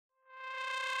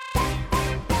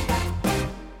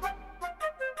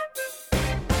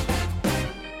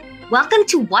Welcome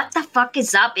to What the Fuck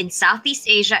is Up in Southeast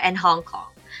Asia and Hong Kong,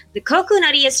 the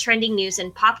coconuttiest trending news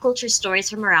and pop culture stories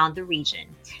from around the region.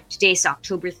 Today is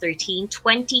October 13,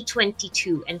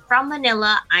 2022, and from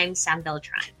Manila, I'm Sam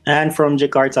Beltran. And from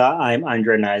Jakarta, I'm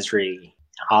Andra Nazri.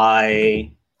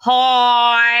 Hi.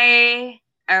 Hi,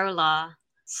 Erla.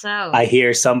 So I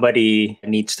hear somebody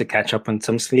needs to catch up on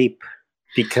some sleep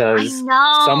because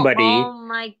somebody oh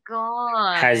my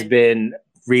God. has been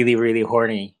really, really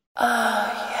horny.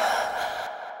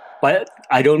 But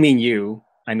I don't mean you.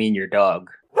 I mean your dog.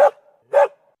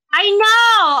 I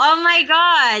know. Oh my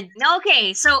God.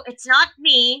 Okay, so it's not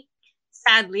me,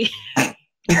 sadly.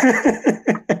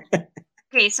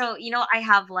 Okay, so I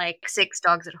have like 6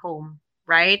 dogs at home,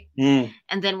 right?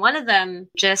 And then one of them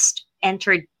just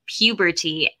entered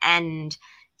puberty and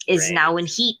is now in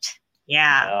heat.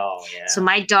 Yeah. Oh, yeah. So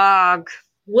my dog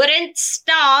wouldn't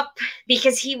stop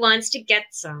because he wants to get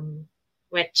some.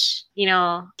 Which,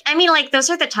 those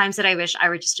are the times that I wish I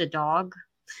were just a dog.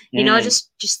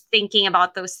 Just thinking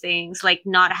about those things, like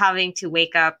not having to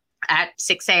wake up at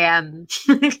 6 a.m.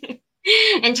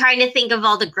 and trying to think of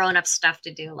all the grown-up stuff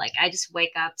to do. Like I just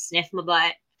wake up, sniff my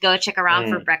butt, go check around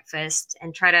for breakfast,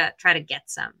 and try to get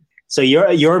some. So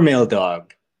your male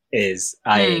dog is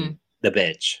eyeing the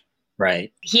bitch,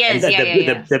 right? He is,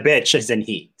 The bitch is in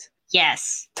heat.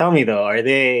 Yes. Tell me though, are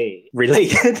they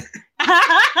related?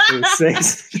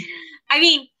 I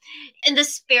mean, in the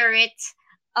spirit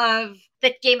of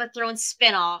the Game of Thrones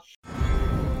spinoff.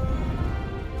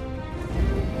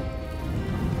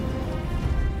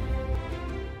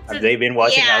 Have they been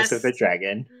watching House of the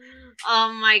Dragon?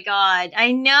 Oh my God,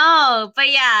 I know. But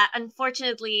yeah,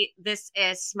 unfortunately, this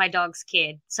is my dog's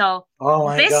kid. So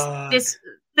God.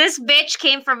 This bitch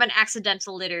came from an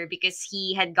accidental litter because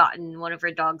he had gotten one of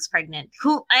her dogs pregnant.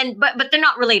 But they're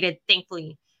not related,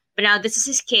 thankfully. But now this is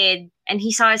his kid, and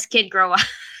he saw his kid grow up.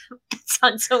 That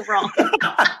sounds so wrong.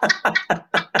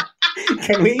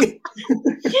 Can we?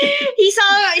 He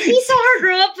saw her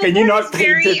grow up. Can you not paint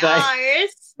very it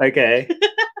eyes? Okay.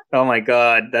 Oh my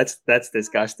God, that's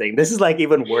disgusting. This is like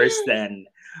even worse than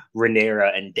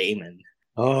Rhaenyra and Daemon.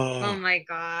 Oh my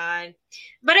God.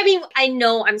 But I mean, I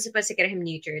know I'm supposed to get him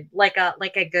neutered like a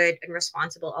good and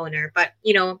responsible owner. But,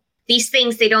 these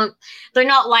things, they're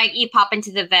not like you pop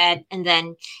into the vet and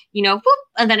then, whoop,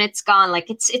 and then it's gone. Like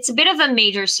it's a bit of a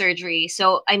major surgery.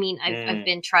 So, I mean, I've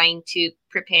been trying to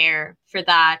prepare for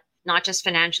that, not just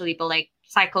financially, but like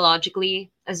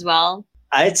psychologically as well.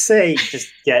 I'd say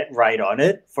just get right on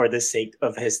it for the sake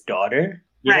of his daughter,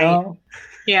 you know?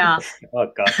 Yeah.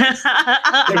 Oh God.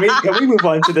 Can we move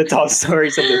on to the top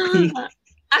stories of the week?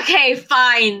 Okay,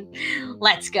 fine.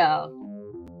 Let's go.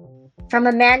 From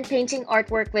a man painting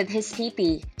artwork with his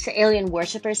teepee to alien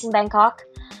worshippers in Bangkok,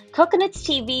 Coconuts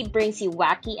TV brings you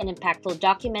wacky and impactful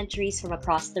documentaries from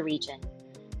across the region.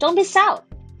 Don't miss out.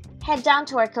 Head down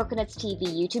to our Coconuts TV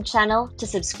YouTube channel to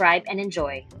subscribe and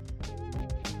enjoy.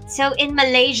 So in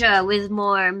Malaysia, with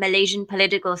more Malaysian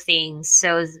political things,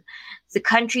 so the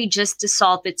country just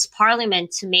dissolved its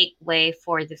parliament to make way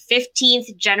for the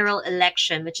 15th general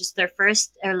election, which is their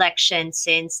first election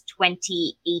since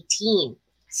 2018.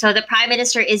 So the Prime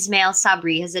Minister Ismail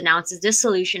Sabri has announced the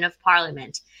dissolution of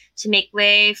parliament to make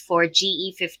way for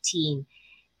GE15.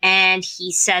 And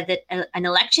he said that an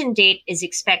election date is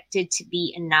expected to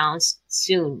be announced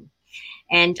soon.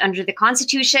 And under the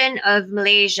Constitution of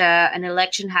Malaysia, an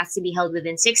election has to be held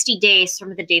within 60 days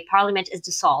from the day Parliament is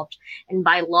dissolved. And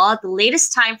by law, the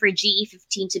latest time for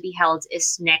GE15 to be held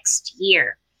is next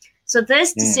year. So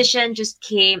this decision just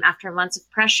came after months of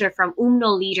pressure from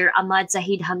UMNO leader Ahmad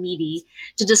Zahid Hamidi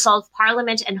to dissolve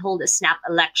Parliament and hold a snap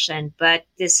election. But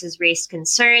this has raised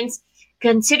concerns,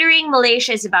 considering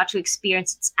Malaysia is about to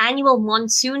experience its annual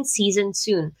monsoon season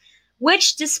soon,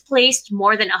 which displaced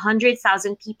more than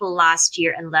 100,000 people last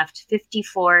year and left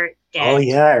 54 dead. Oh,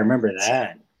 yeah, I remember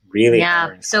that. Really?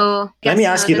 Yeah. So let me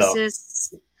ask you, though.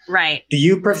 Right. Do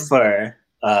you prefer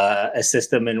a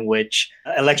system in which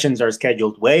elections are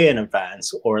scheduled way in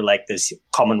advance, or like this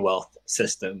Commonwealth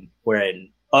system wherein,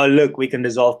 oh, look, we can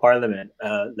dissolve parliament.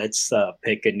 Let's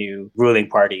pick a new ruling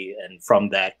party. And from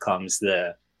that comes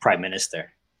the prime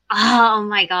minister. Oh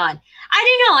my God. I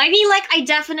don't know. I mean, like, I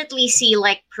definitely see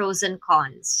like pros and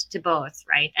cons to both,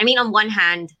 right? I mean, on one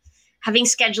hand, having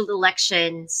scheduled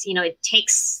elections, it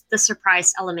takes the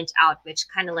surprise element out, which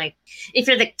kind of like, if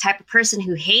you're the type of person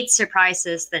who hates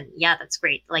surprises, then yeah, that's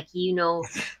great. Like,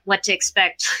 what to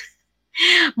expect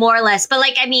more or less. But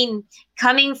like, I mean,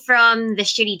 coming from the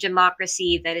shitty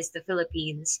democracy that is the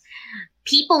Philippines,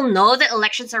 people know that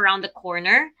elections are around the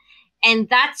corner. And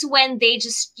that's when they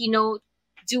just,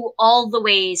 do all the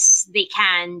ways they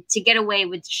can to get away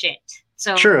with shit.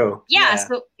 So True.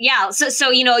 so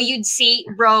you'd see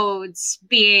roads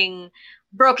being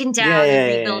broken down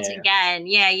and rebuilt again.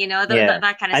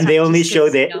 That kind of and stuff. They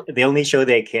only show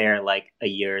they care like a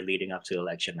year leading up to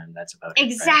election, and that's about it.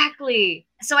 Exactly.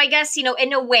 Right? So I guess,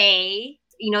 in a way,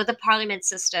 the parliament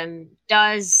system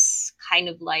does kind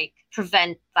of like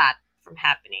prevent that from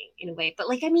happening in a way. But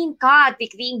like, I mean, God,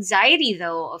 the anxiety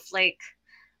though of like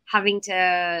having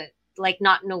to like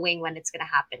not knowing when it's gonna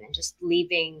happen and just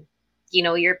leaving,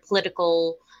 your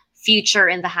political future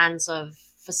in the hands of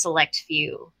a select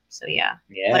few. So yeah.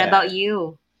 What about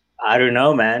you? I don't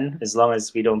know, man. As long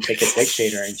as we don't pick a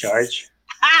dictator in charge,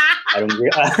 I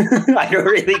don't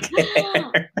really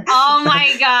care. Oh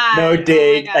my God. No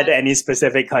dig at any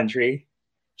specific country.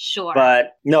 Sure.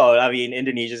 But no, I mean,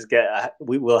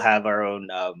 we will have our own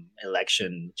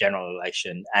election, general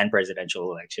election and presidential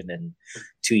election in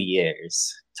 2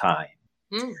 years' time.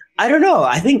 I don't know.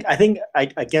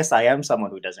 I guess I am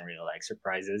someone who doesn't really like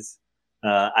surprises.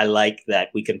 I like that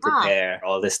we can prepare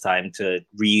all this time to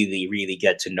really, really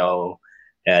get to know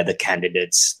the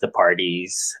candidates, the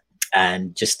parties,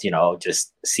 and just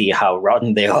see how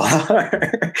rotten they all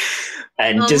are,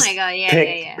 and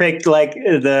pick like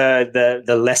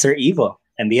the lesser evil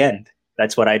in the end.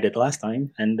 That's what I did last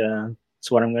time, and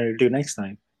that's what I'm going to do next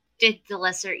time. Did the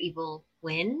lesser evil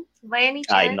win by any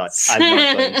chance? I'm not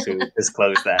going to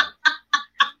disclose that.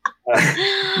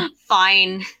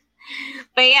 Fine.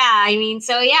 But yeah, I mean,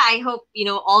 I hope,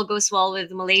 all goes well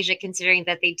with Malaysia, considering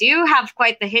that they do have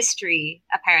quite the history,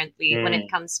 apparently, when it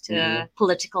comes to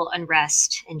political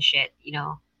unrest and shit,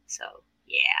 So,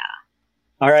 yeah.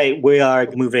 All right, we are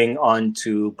moving on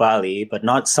to Bali, but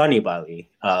not sunny Bali.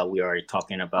 We are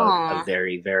talking about a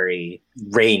very, very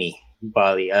rainy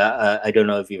Bali. I don't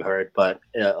know if you've heard, but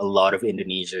a lot of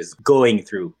Indonesia is going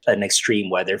through an extreme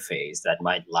weather phase that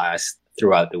might last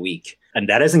throughout the week. And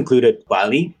that has included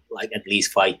Bali. Like at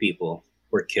least 5 people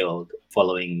were killed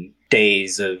following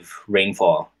days of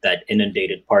rainfall that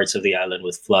inundated parts of the island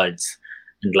with floods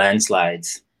and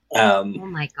landslides. Oh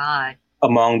my God.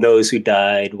 Among those who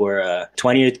died were a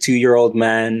 22-year-old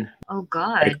man. Oh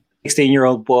God. A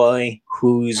 16-year-old boy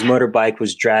whose motorbike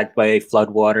was dragged by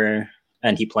floodwater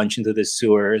and he plunged into the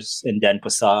sewers in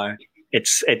Denpasar.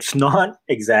 It's not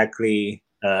exactly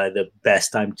the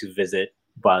best time to visit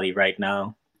Bali right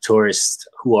now. Tourists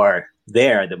who are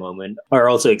there at the moment are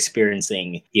also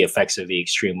experiencing the effects of the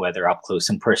extreme weather up close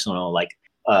and personal. Like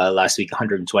last week,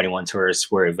 121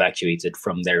 tourists were evacuated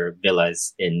from their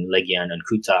villas in Legian and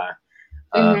Kuta.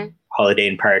 Holiday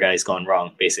in paradise gone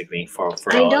wrong, basically, for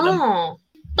all of them.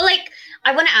 But like,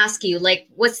 I want to ask you, like,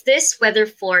 was this weather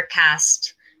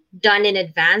forecast done in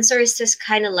advance, or is this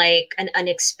kind of like an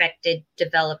unexpected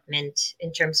development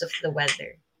in terms of the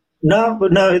weather? No,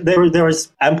 there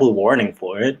was ample warning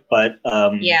for it, but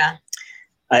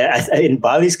in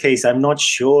Bali's case, I'm not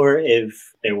sure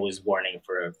if there was warning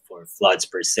for floods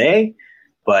per se,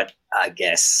 but I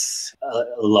guess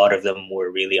a lot of them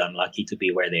were really unlucky to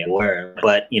be where they were.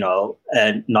 But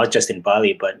and not just in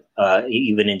Bali, but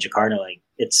even in Jakarta, like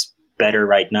it's better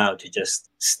right now to just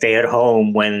stay at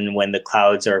home when the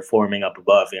clouds are forming up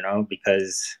above,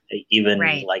 because even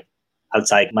like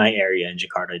outside my area in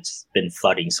Jakarta, it's been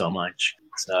flooding so much.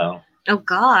 So, oh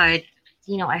God,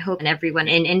 I hope everyone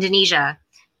in Indonesia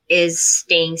is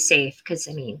staying safe, because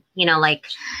I mean, like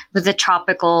with a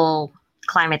tropical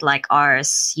climate like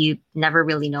ours, you never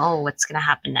really know what's gonna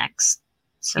happen next.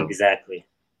 So exactly.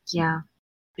 Yeah.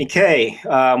 Okay,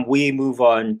 we move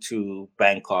on to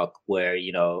Bangkok, where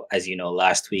as you know,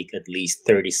 last week at least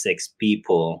 36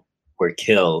 people were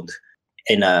killed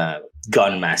in a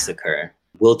gun massacre.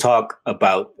 We'll talk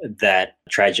about that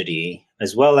tragedy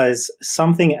as well as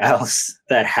something else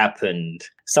that happened.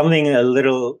 Something a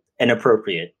little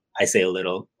inappropriate. I say a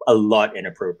lot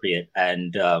inappropriate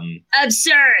and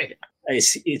absurd.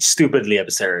 It's stupidly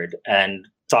absurd. And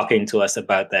talking to us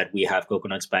about that, we have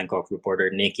Coconut's Bangkok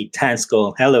reporter Nikki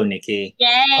Tansko. Hello, Nikki.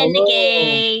 Yeah, hello.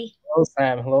 Nikki. Hello,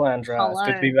 Sam. Hello, Andra. Hello. It's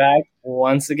good to be back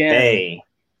once again. Hey.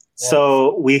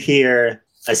 So we hear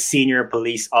a senior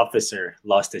police officer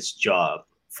lost his job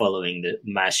following the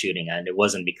mass shooting, and it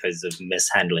wasn't because of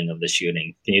mishandling of the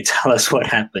shooting. Can you tell us what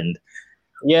happened?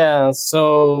 Yeah,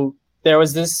 so there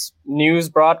was this news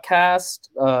broadcast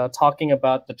talking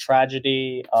about the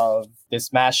tragedy of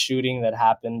this mass shooting that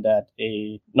happened at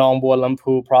a Nong Bua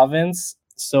Lampu province.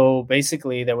 So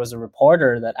basically, there was a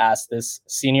reporter that asked this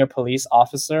senior police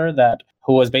officer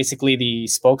who was basically the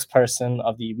spokesperson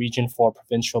of the Region 4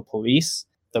 Provincial Police.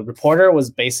 The reporter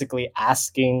was basically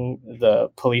asking the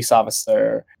police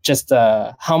officer just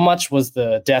how much was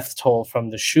the death toll from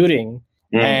the shooting.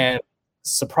 And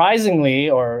surprisingly,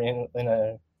 or in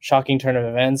a shocking turn of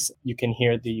events, you can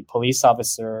hear the police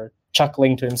officer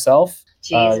chuckling to himself.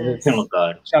 Jesus. Oh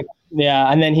God.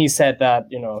 Yeah, and then he said that,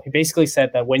 he basically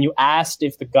said that when you asked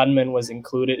if the gunman was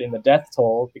included in the death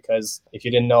toll, because if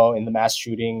you didn't know, in the mass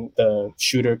shooting, the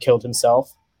shooter killed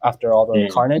himself after all the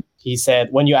carnage. He said,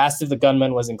 when you asked if the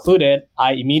gunman was included,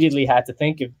 I immediately had to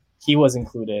think if he was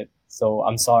included. So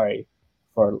I'm sorry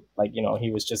for,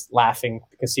 he was just laughing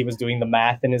because he was doing the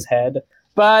math in his head.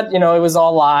 But, it was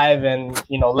all live and,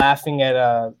 laughing at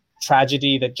a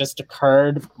tragedy that just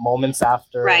occurred moments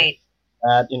after. Right.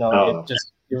 That,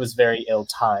 it was very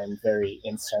ill-timed, very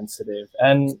insensitive.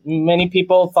 And many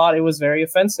people thought it was very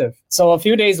offensive. So a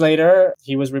few days later,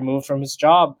 he was removed from his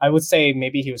job. I would say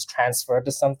maybe he was transferred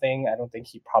to something. I don't think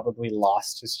he probably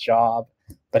lost his job,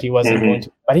 but he wasn't going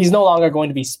to. But he's no longer going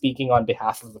to be speaking on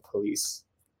behalf of the police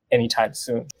anytime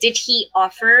soon. Did he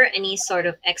offer any sort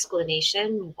of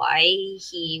explanation why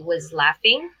he was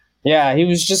laughing? Yeah, he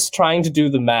was just trying to do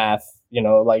the math.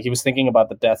 He was thinking about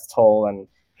the death toll, and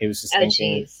he was just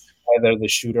thinking whether the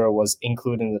shooter was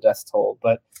included in the death toll.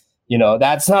 But,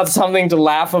 that's not something to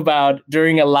laugh about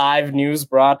during a live news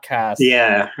broadcast.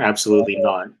 Yeah, absolutely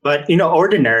not. But,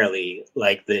 ordinarily,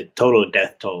 the total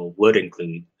death toll would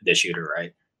include the shooter,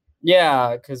 right?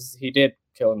 Yeah, because he did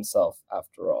kill himself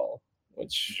after all,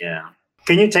 which... Yeah.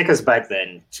 Can you take us back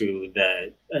then to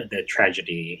the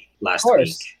tragedy last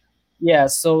week? Yeah,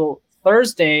 so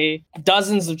Thursday,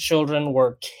 dozens of children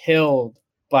were killed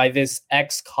by this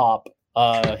ex-cop.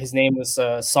 His name was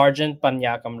Sergeant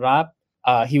Panyakamrap.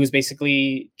 He was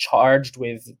basically charged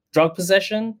with drug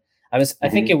possession. I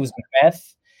think it was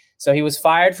meth. So he was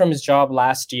fired from his job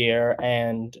last year,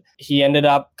 and he ended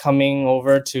up coming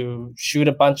over to shoot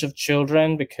a bunch of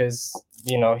children because,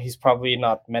 he's probably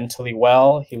not mentally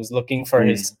well. He was looking for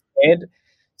his kid.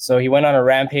 So he went on a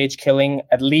rampage, killing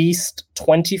at least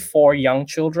 24 young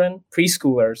children,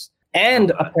 preschoolers, and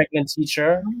a pregnant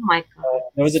teacher. Oh my God.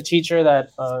 There was a teacher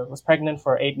that was pregnant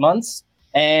for 8 months.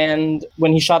 And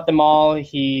when he shot them all,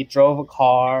 he drove a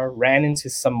car, ran into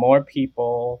some more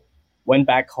people, went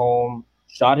back home,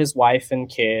 shot his wife and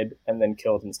kid, and then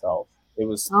killed himself. It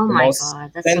was the most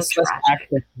senseless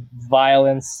act of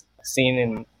violence seen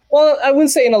in, well, I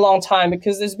wouldn't say in a long time,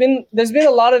 because there's been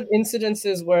a lot of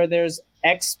incidences where there's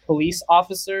ex-police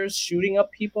officers shooting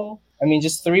up people. I mean,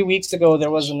 just 3 weeks ago, there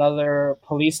was another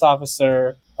police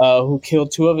officer who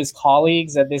killed 2 of his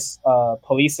colleagues at this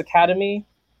police academy.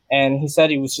 And he said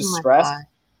he was just stressed. God.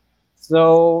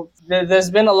 So there's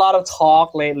been a lot of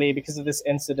talk lately because of this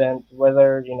incident,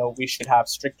 whether, we should have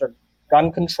stricter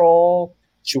gun control.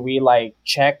 Should we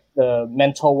check the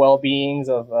mental well-beings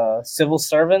of civil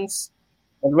servants?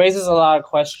 It raises a lot of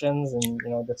questions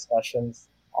and, discussions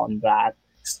on that.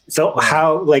 So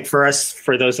how,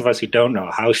 for those of us who don't know,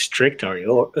 how strict are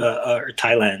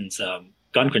Thailand's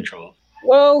gun control?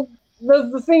 Well,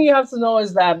 the thing you have to know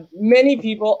is that many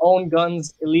people own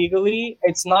guns illegally.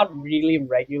 It's not really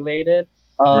regulated.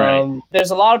 Right. There's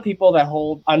a lot of people that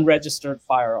hold unregistered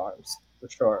firearms, for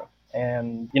sure.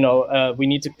 And, we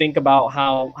need to think about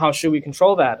how should we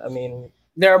control that? I mean,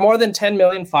 there are more than 10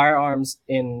 million firearms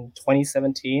in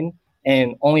 2017,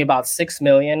 and only about 6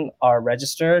 million are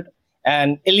registered.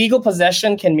 And illegal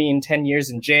possession can mean 10 years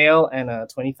in jail and a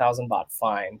 20,000 baht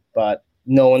fine, but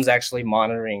no one's actually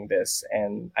monitoring this.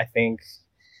 And I think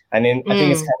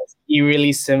it's kind of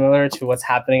eerily similar to what's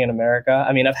happening in America.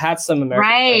 I mean, I've had some American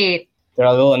friends, they're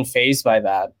a little unfazed by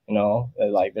that,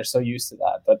 they're so used to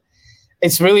that. But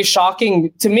it's really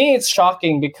shocking. To me, it's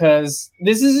shocking because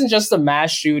this isn't just a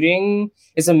mass shooting.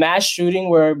 It's a mass shooting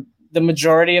where the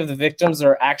majority of the victims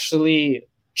are actually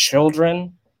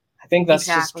children. I think that's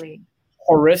just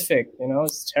horrific.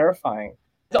 It's terrifying.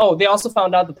 Oh, they also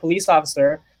found out the police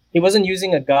officer, he wasn't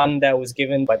using a gun that was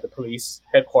given by the police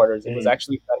headquarters. It was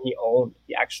actually a gun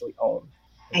he actually owned.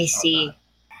 I see.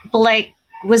 But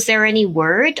was there any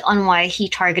word on why he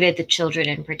targeted the children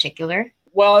in particular?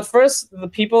 Well, at first, the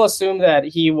people assumed that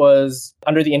he was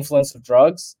under the influence of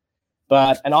drugs,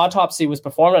 but an autopsy was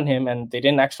performed on him and they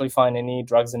didn't actually find any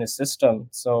drugs in his system.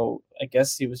 So I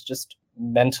guess he was just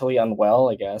mentally unwell,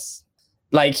 I guess.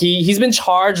 He's been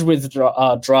charged with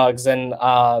drugs, and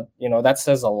that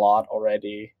says a lot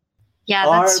already. Yeah,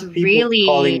 that's really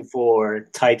calling for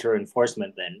tighter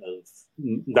enforcement then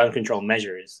of gun control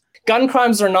measures. Gun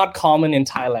crimes are not common in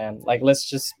Thailand. Let's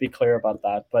just be clear about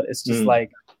that. But it's just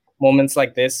moments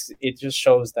like this, it just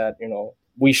shows that,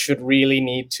 we should really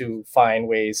need to find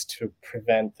ways to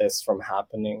prevent this from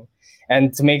happening.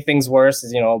 And to make things worse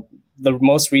is, the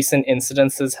most recent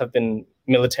incidences have been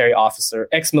ex-military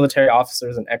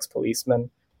officers and ex-policemen.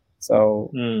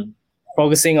 So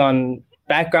focusing on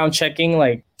background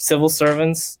checking, civil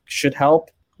servants should help.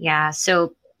 Yeah.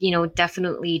 So,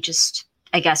 definitely just,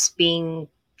 I guess, being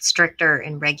stricter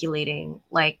in regulating,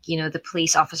 like, the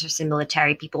police officers and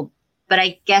military people. But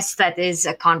I guess that is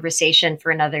a conversation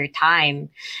for another time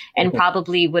and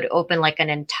probably would open like an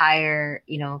entire,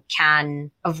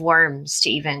 can of worms to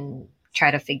even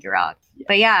try to figure out.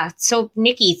 But yeah, so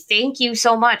Nikki, thank you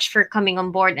so much for coming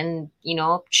on board and,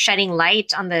 shedding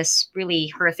light on this really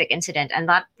horrific incident and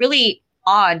that really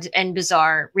odd and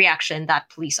bizarre reaction that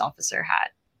police officer had.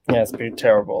 Yeah, it's pretty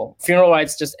terrible. Funeral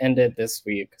rites just ended this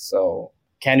week, so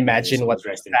can't imagine what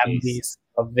families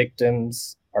of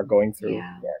victims are going through.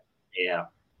 Yeah.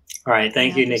 All right.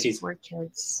 Thank you, Nikki. Poor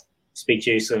kids. Speak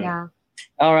to you soon. Yeah.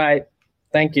 All right.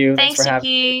 Thank you. Thanks for having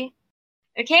me.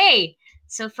 Okay.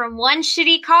 So from one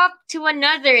shitty cop to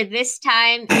another, this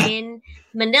time in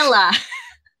Manila,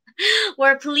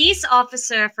 where a police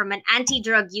officer from an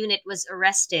anti-drug unit was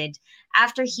arrested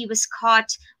after he was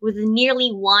caught with nearly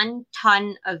 1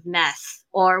 ton of meth,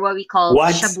 or what we call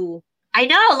shabu. I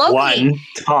know, Loki. 1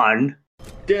 ton?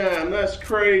 Damn, that's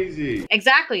crazy.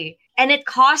 Exactly. And it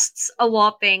costs a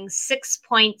whopping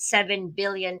 6.7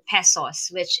 billion pesos,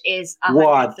 which is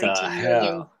 $113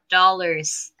 million.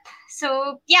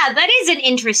 So, yeah, that is an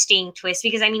interesting twist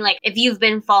because, I mean, like, if you've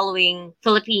been following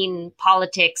Philippine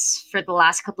politics for the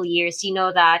last couple of years, you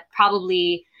know that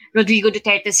probably Rodrigo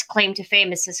Duterte's claim to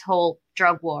fame is his whole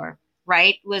drug war,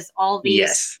 right? With all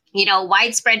these,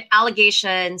 widespread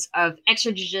allegations of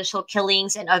extrajudicial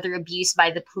killings and other abuse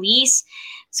by the police.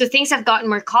 So things have gotten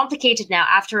more complicated now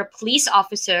after a police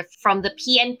officer from the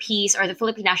PNP's, or the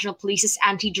Philippine National Police's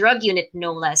anti-drug unit,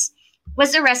 no less,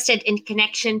 was arrested in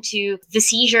connection to the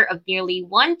seizure of nearly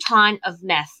 1 ton of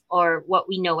meth, or what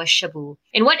we know as shabu,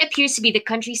 in what appears to be the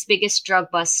country's biggest drug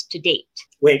bust to date.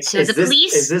 Wait, so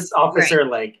is this officer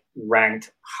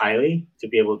ranked highly to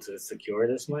be able to secure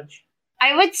this much?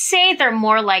 I would say they're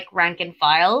more like rank and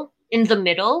file, in the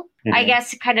middle, I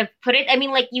guess, to kind of put it. I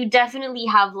mean, like, you definitely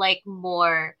have like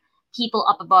more people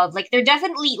up above. Like, they're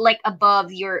definitely like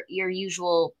above your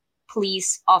usual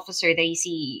police officer that you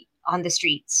see on the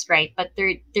streets, right? But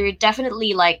they're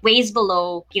definitely like ways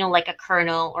below, like a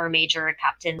colonel or a major or a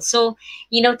captain. So,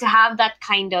 to have that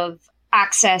kind of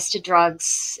access to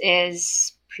drugs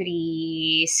is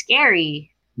pretty scary.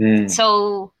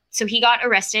 So he got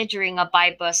arrested during a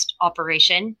buy-bust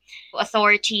operation.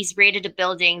 Authorities raided a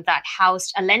building that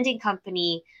housed a lending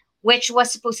company, which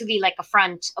was supposedly like a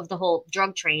front of the whole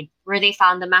drug trade, where they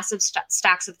found the massive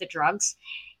stacks of the drugs.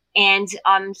 And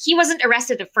he wasn't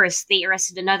arrested at first. They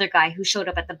arrested another guy who showed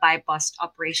up at the buy-bust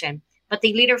operation. But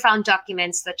they later found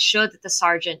documents that showed that the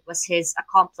sergeant was his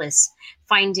accomplice,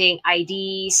 finding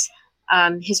IDs,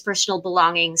 his personal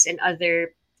belongings, and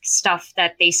other stuff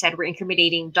that they said were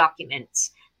incriminating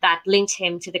documents that linked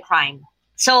him to the crime.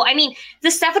 So, I mean,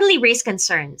 this definitely raised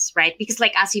concerns, right? Because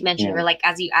like, as you mentioned, or like,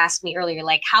 as you asked me earlier,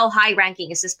 like, how high ranking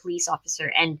is this police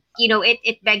officer? And,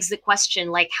 it begs the question,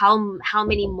 like, how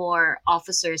many more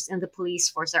officers in the police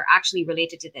force are actually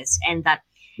related to this? And that,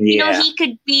 he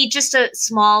could be just a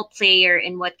small player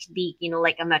in what could be,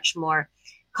 like a much more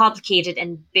complicated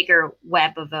and bigger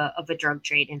web of a drug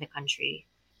trade in the country.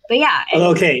 But yeah.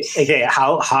 Okay.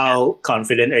 How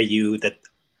confident are you that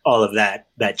all of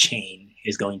that chain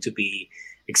is going to be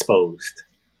exposed?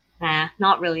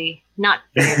 Not really. Not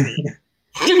very.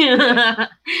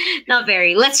 Not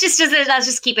very. Let's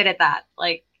just keep it at that.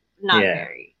 Like, not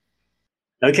very.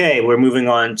 Okay, we're moving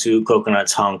on to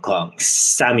Coconuts Hong Kong.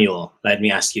 Samuel, let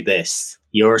me ask you this.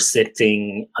 You're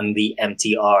sitting on the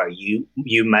MTR. You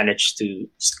managed to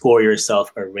score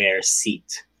yourself a rare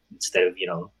seat instead of,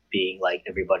 being like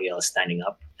everybody else standing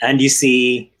up. And you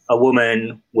see a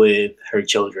woman with her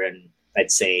children,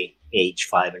 let's say age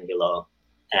 5 and below,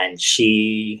 and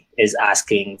she is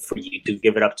asking for you to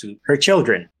give it up to her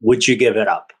children. Would you give it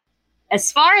up?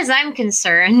 As far as I'm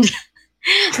concerned,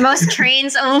 most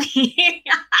trains only.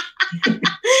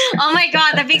 Oh my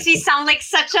God, that makes me sound like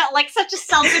such a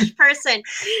selfish person.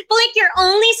 But like, you're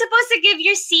only supposed to give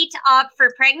your seat up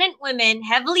for pregnant women,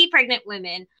 heavily pregnant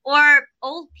women, or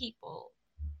old people.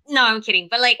 No, I'm kidding.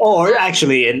 But like, or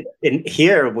actually, in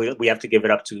here we have to give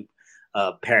it up to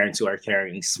parents who are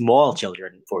carrying small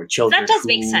children, for children that does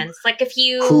make sense. Like if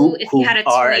you had a 2-year-old,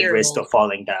 are at risk of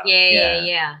falling down.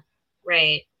 Yeah.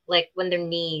 Right. Like when their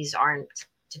knees aren't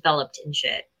developed and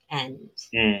shit. And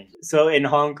so in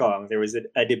Hong Kong, there was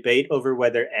a debate over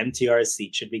whether MTR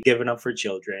seats should be given up for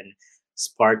children,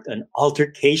 sparked an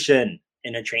altercation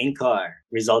in a train car.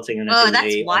 resulting in a Oh, that's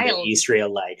delay on the wild. East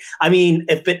Rail line. I mean,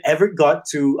 if it ever got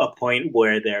to a point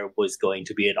where there was going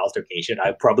to be an altercation,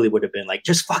 I probably would have been like,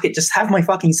 just fuck it, just have my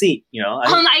fucking seat. You know?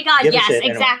 Oh my God, give a yes, shit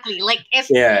anyway. exactly. Like if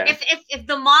Yeah. if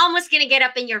the mom was gonna get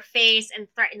up in your face and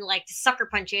threaten like to sucker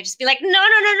punch you, I'd just be like, no,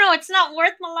 it's not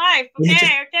worth my life.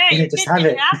 Okay, Yeah, just have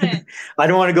it. Have it. I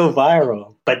don't want to go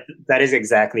viral. But that is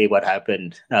exactly what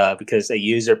happened because a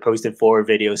user posted 4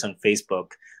 videos on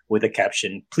Facebook with a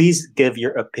caption, "Please give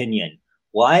your opinion.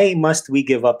 Why must we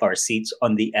give up our seats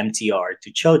on the MTR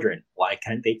to children? Why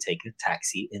can't they take a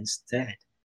taxi instead?"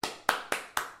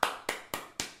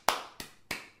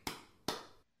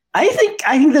 I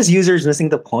think this user is missing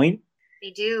the point.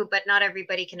 They do, but not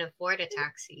everybody can afford a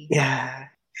taxi. Yeah.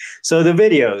 So the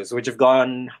videos, which have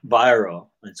gone viral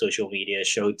on social media,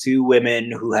 show 2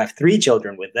 women who have 3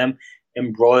 children with them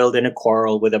embroiled in a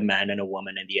quarrel with a man and a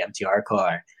woman in the MTR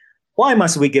car. Why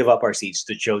must we give up our seats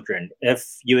to children? If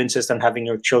you insist on having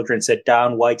your children sit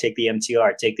down, why take the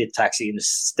MTR? Take the taxi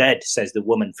instead, says the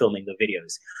woman filming the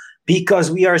videos. Because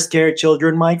we are scared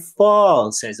children might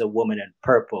fall, says a woman in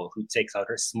purple who takes out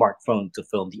her smartphone to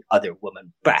film the other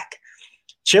woman back.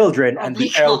 Children and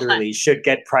the elderly should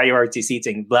get priority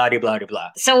seating, blah, blah, blah, blah.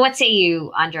 So what say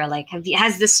you, Andra? Like,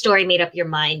 has this story made up your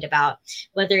mind about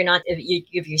whether or not if you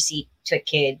give your seat to a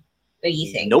kid? What do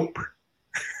you think? Nope.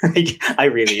 It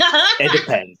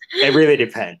depends. It really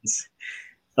depends.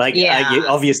 Like,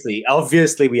 obviously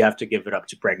we have to give it up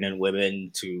to pregnant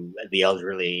women, to the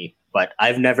elderly, but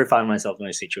I've never found myself in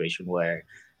a situation where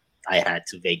I had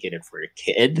to vacate it for a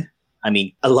kid. I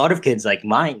mean, a lot of kids like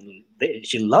mine,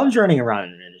 she loves running around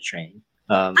in a train.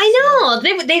 I know.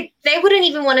 They wouldn't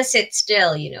even want to sit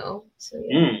still, you know? So,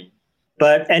 yeah.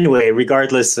 But anyway,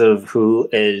 regardless of who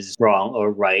is wrong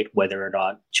or right, whether or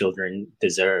not children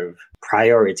deserve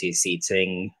priority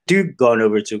seating, do go on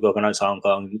over to Coconuts Hong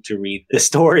Kong to read the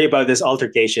story about this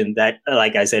altercation that,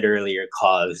 like I said earlier,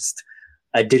 caused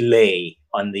a delay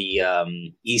on the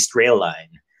East Rail line.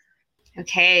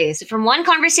 Okay, so from one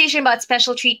conversation about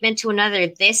special treatment to another,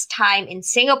 this time in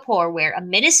Singapore, where a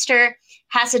minister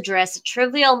has addressed a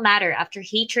trivial matter after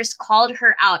haters called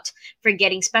her out for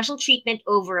getting special treatment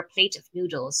over a plate of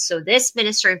noodles. So this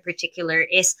minister in particular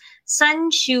is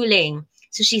Sun Shuling.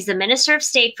 So she's the Minister of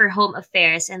State for Home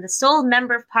Affairs and the sole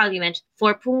member of parliament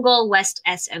for Punggol West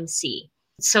SMC.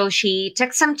 So she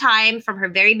took some time from her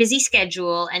very busy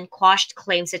schedule and quashed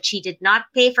claims that she did not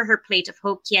pay for her plate of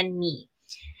Hokkien mee.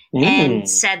 And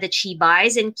said that she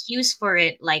buys and queues for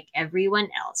it like everyone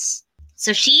else.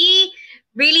 So she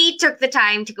really took the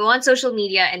time to go on social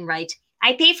media and write,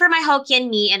 "I pay for my Hokkien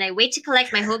mee and I wait to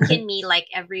collect my Hokkien mee like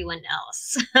everyone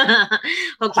else."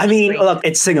 I mean, look,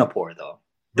 it's Singapore though.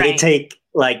 They take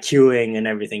like queuing and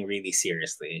everything really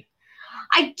seriously.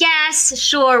 I guess,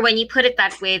 sure, when you put it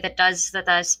that way, that does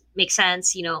make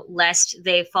sense, you know, lest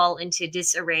they fall into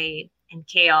disarray and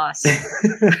chaos.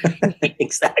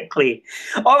 Exactly.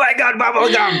 Oh my God,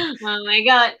 bubblegum. Oh my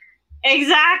God.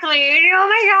 Exactly. Oh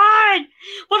my God.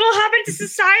 What will happen to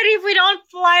society if we don't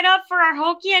line up for our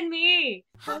Hokkien mee?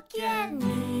 Hokkien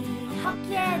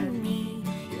mee,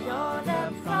 you're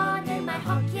the prawn in my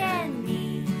Hokkien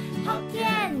mee.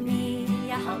 Hokkien mee,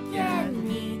 yeah, Hokkien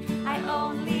mee. I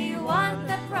only want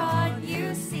the prawn,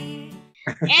 you see.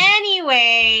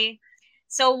 Anyway,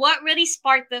 so what really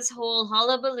sparked this whole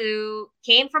hullabaloo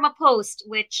came from a post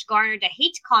which garnered a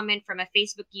hate comment from a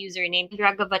Facebook user named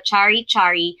Ragavachari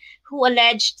Chari, who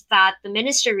alleged that the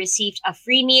minister received a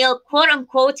free meal, quote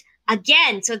unquote,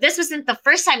 again. So this wasn't the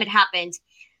first time it happened.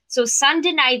 So Sun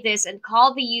denied this and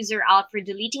called the user out for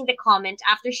deleting the comment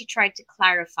after she tried to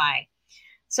clarify.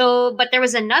 So, but there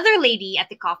was another lady at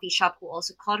the coffee shop who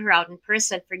also called her out in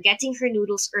person for getting her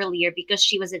noodles earlier because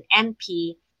she was an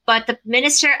MP. But the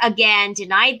minister again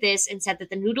denied this and said that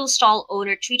the noodle stall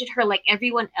owner treated her like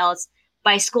everyone else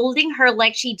by scolding her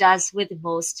like she does with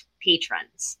most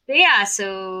patrons. But yeah,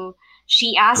 so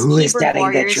she asked keyboard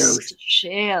warriors to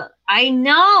chill. I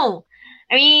know.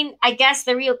 I mean, I guess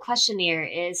the real question here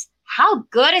is, how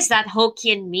good is that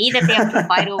Hokkien mee that they have to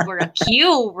fight over a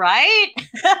queue, right?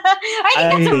 I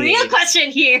think that's a real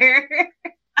question here.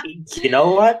 You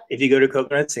know what? If you go to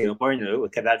Coconut Singapore and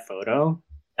look at that photo,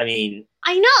 I mean,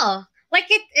 I know. Like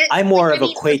I'm more of a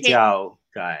kway teow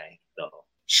guy, though.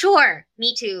 Sure,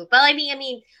 me too. But I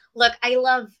mean, look, I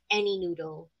love any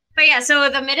noodle. But yeah, so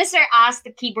the minister asked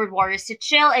the keyboard warriors to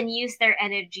chill and use their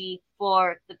energy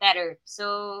for the better.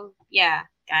 So yeah,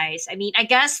 guys. I mean, I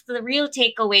guess the real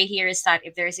takeaway here is that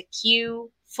if there's a queue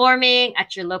forming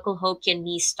at your local Hokkien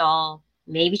mee stall,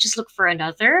 maybe just look for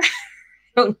another.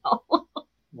 I don't know.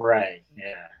 Right.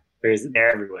 Yeah. They're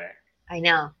everywhere. I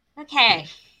know. Okay.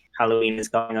 Halloween is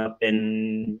coming up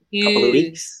in a couple of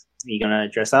weeks. Are you gonna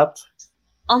dress up?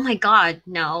 Oh my god,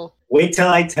 no. Wait till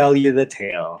I tell you the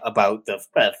tale about the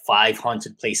 5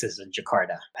 haunted places in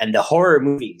Jakarta and the horror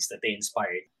movies that they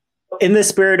inspired. In the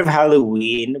spirit of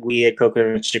Halloween, we at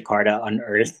Coconuts Jakarta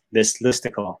unearthed this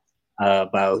listicle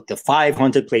about the 5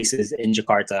 haunted places in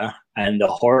Jakarta and the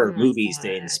horror movies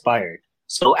they inspired.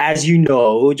 So as you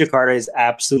know, Jakarta is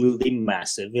absolutely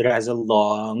massive. It has a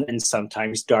long and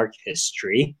sometimes dark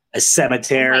history. A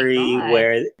cemetery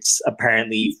where it's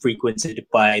apparently frequented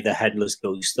by the headless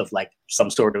ghost of like some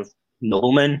sort of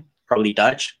nobleman, probably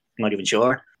Dutch, I'm not even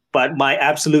sure. But my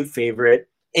absolute favorite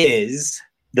is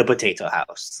the Potato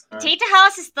House. Potato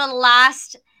House is the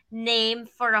last name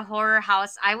for a horror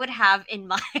house I would have in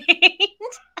mind.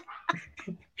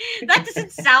 That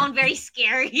doesn't sound very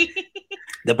scary.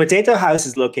 The Potato House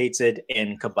is located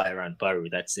in Kebayoran Baru,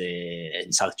 that's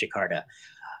in South Jakarta.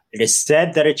 It is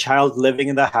said that a child living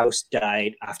in the house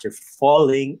died after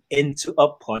falling into a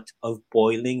pot of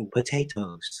boiling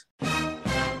potatoes.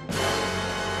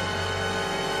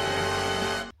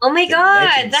 Oh my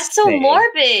god, that's so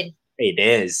morbid. It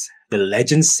is. The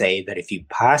legends say that if you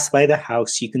pass by the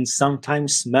house, you can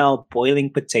sometimes smell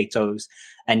boiling potatoes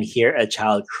and hear a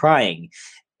child crying.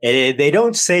 They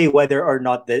don't say whether or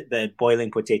not the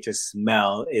boiling potato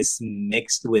smell is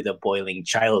mixed with a boiling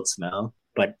child smell,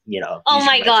 but you know. Oh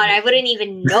my god, I wouldn't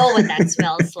even know what that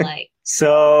smells like.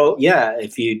 So yeah,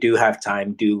 if you do have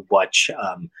time, do watch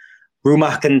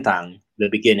Rumah Kentang, the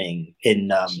beginning in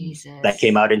that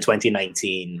came out in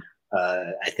 2019.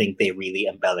 I think they really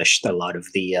embellished a lot of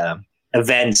the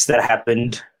events that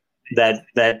happened that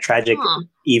tragic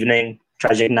evening,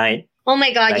 tragic night. Oh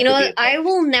my god, you know what? I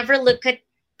will never look at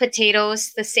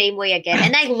potatoes the same way again.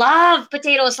 And I love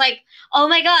potatoes. Like, oh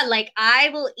my god, like I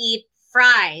will eat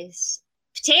fries,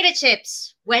 potato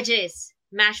chips, wedges,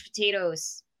 mashed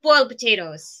potatoes, boiled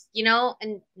potatoes, you know?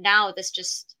 And now this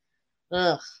just,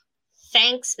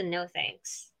 thanks, but no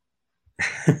thanks.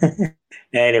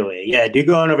 Anyway, yeah, do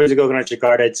go on over to Coconut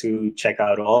Jakarta to check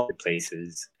out all the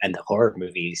places and the horror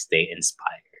movies they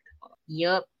inspired.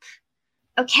 Yup.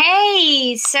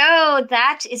 Okay, so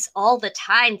that is all the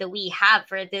time that we have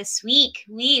for this week.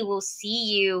 We will see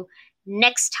you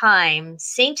next time.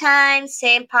 Same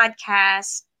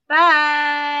podcast.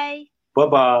 Bye.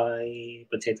 Bye-bye.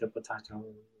 Potato.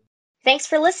 Thanks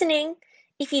for listening.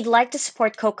 If you'd like to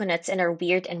support Coconuts and our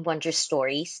weird and wondrous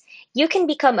stories, you can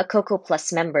become a Coco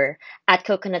Plus member at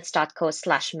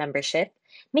coconuts.co/membership,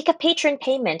 make a patron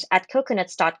payment at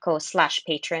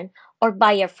coconuts.co/patron, or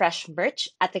buy your fresh merch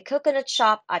at the Coconut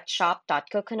Shop at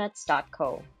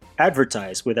shop.coconuts.co.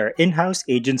 Advertise with our in-house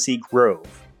agency Grove.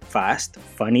 Fast,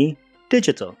 funny,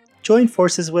 digital. Join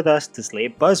forces with us to slay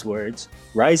buzzwords,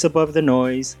 rise above the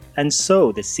noise, and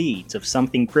sow the seeds of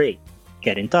something great.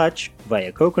 Get in touch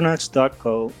via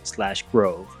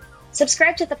coconuts.co/grove.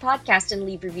 Subscribe to the podcast and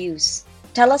leave reviews.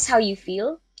 Tell us how you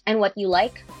feel and what you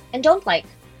like and don't like.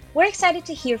 We're excited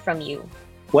to hear from you.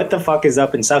 What the Fuck is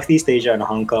Up in Southeast Asia and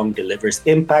Hong Kong delivers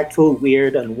impactful,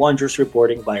 weird, and wondrous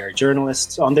reporting by our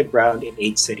journalists on the ground in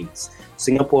 8 cities: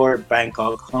 Singapore,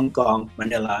 Bangkok, Hong Kong,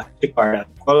 Manila, Jakarta,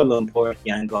 Kuala Lumpur,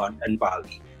 Yangon, and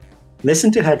Bali.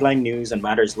 Listen to headline news on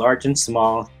matters large and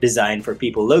small, designed for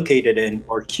people located in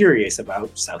or curious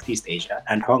about Southeast Asia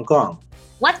and Hong Kong.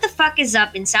 What the Fuck is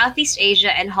Up in Southeast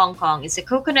Asia and Hong Kong is a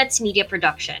Coconuts media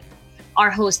production.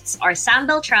 Our hosts are Sam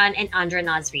Beltran and Andra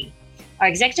Nazri. Our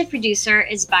executive producer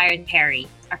is Byron Perry.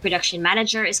 Our production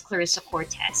manager is Clarissa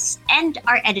Cortez. And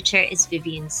our editor is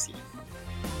Vivian C.